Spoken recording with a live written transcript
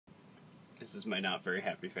This is my not very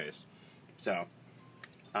happy face. So,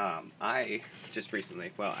 I just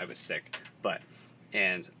recently, well, I was sick,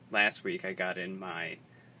 and last week I got in my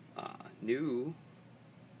new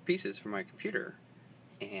pieces for my computer,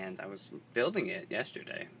 and I was building it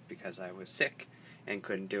yesterday because I was sick and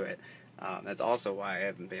couldn't do it. That's also why I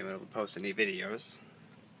haven't been able to post any videos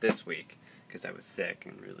this week, because I was sick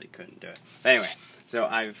and really couldn't do it. Anyway, so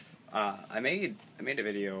I made a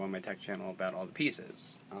video on my tech channel about all the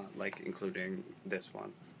pieces, like including this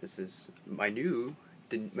one. This is my new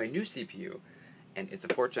CPU, and it's a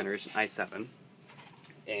 4th generation i7,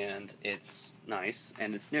 and it's nice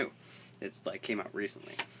and it's new. It's like came out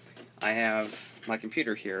recently. I have my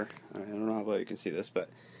computer here. I don't know how well you can see this, but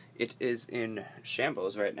it is in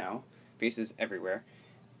shambles right now. Pieces everywhere,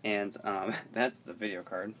 and that's the video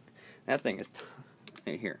card. That thing is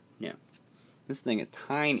right here. Yeah, this thing is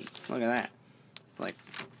tiny. Look at that. It's like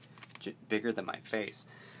bigger than my face.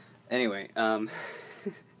 Anyway, yeah,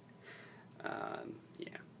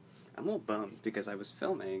 I'm a little bummed because I was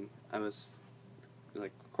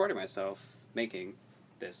like recording myself making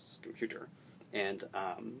this computer, and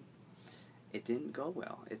it didn't go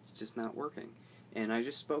well. It's just not working. And I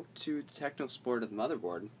just spoke to the technical support of the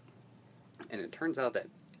motherboard, and it turns out that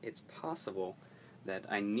it's possible that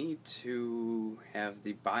I need to have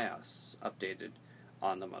the BIOS updated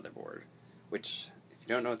on the motherboard, which, if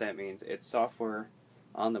you don't know what that means, it's software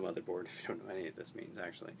on the motherboard, if you don't know what any of this means,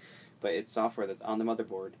 actually. But it's software that's on the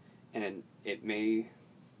motherboard, and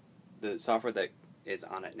the software that is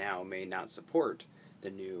on it now may not support the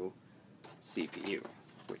new CPU,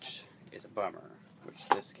 which is a bummer, which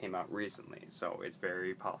this came out recently, so it's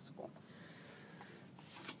very possible.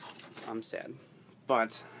 I'm sad.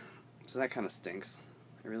 But, so that kind of stinks.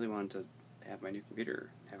 I really wanted to have my new computer,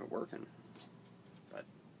 have it working. But,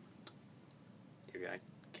 maybe I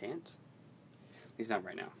can't. At least not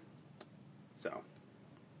right now. So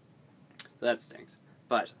that stinks.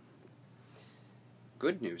 But,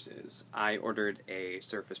 good news is, I ordered a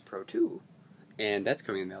Surface Pro 2, and that's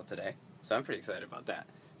coming in the mail today. So I'm pretty excited about that.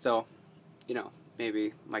 So, you know,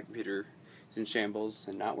 maybe my computer is in shambles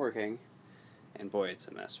and not working, and boy, it's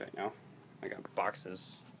a mess right now. I got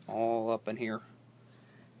boxes all up in here,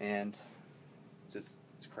 and just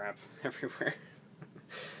crap everywhere.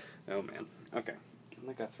 Oh man. Okay. I'm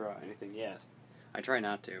not gonna throw out anything yet. I try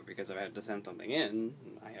not to, because if I had to send something in,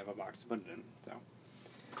 I have a box to put it in, so.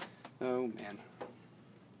 Oh man.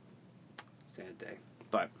 Sad day.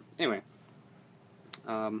 But, anyway.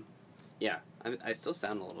 Yeah, I still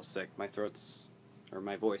sound a little sick. My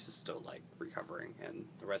voice is still, like, recovering, and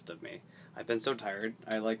the rest of me. I've been so tired.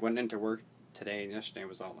 I, like, went into work today and yesterday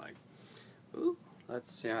was all like, ooh,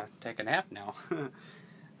 let's, take a nap now.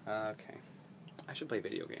 Okay. I should play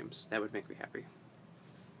video games. That would make me happy.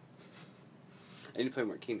 I need to play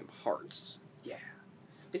more Kingdom Hearts. Yeah.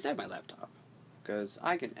 At least I have my laptop, because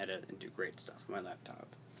I can edit and do great stuff on my laptop.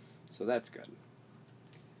 So that's good.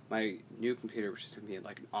 My new computer, which is going to be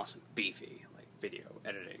like an awesome, beefy, like, video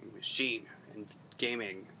editing machine and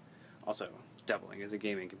gaming, also doubling as a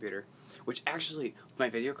gaming computer. Which actually, my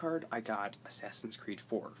video card, I got Assassin's Creed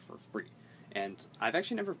 4 for free, and I've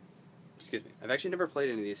actually never played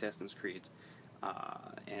any of the Assassin's Creeds,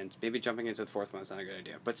 and maybe jumping into the 4th one is not a good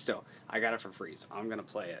idea. But still, I got it for free, so I'm gonna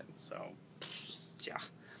play it. So, yeah.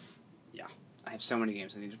 I have so many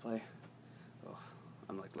games I need to play. Ugh,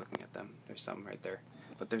 I'm like looking at them. There's some right there.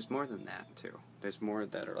 But there's more than that, too. There's more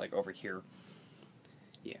that are, like, over here.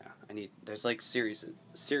 Yeah, there's, like, series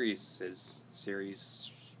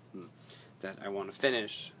that I want to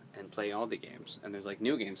finish and play all the games. And there's, like,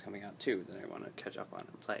 new games coming out, too, that I want to catch up on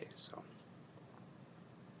and play, so.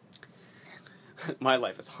 My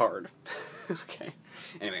life is hard. Okay.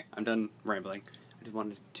 Anyway, I'm done rambling. I just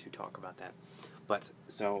wanted to talk about that. But,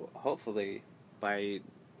 so, hopefully,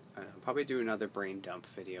 probably do another brain dump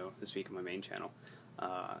video this week on my main channel.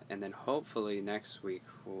 And then hopefully next week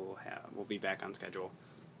we'll be back on schedule.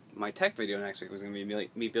 My tech video next week was going to be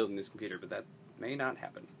me building this computer, but that may not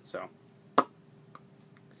happen. So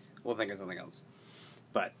we'll think of something else.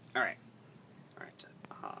 But alright.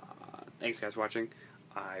 Thanks guys for watching.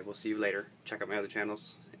 I will see you later. Check out my other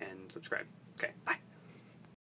channels and subscribe. Okay, bye.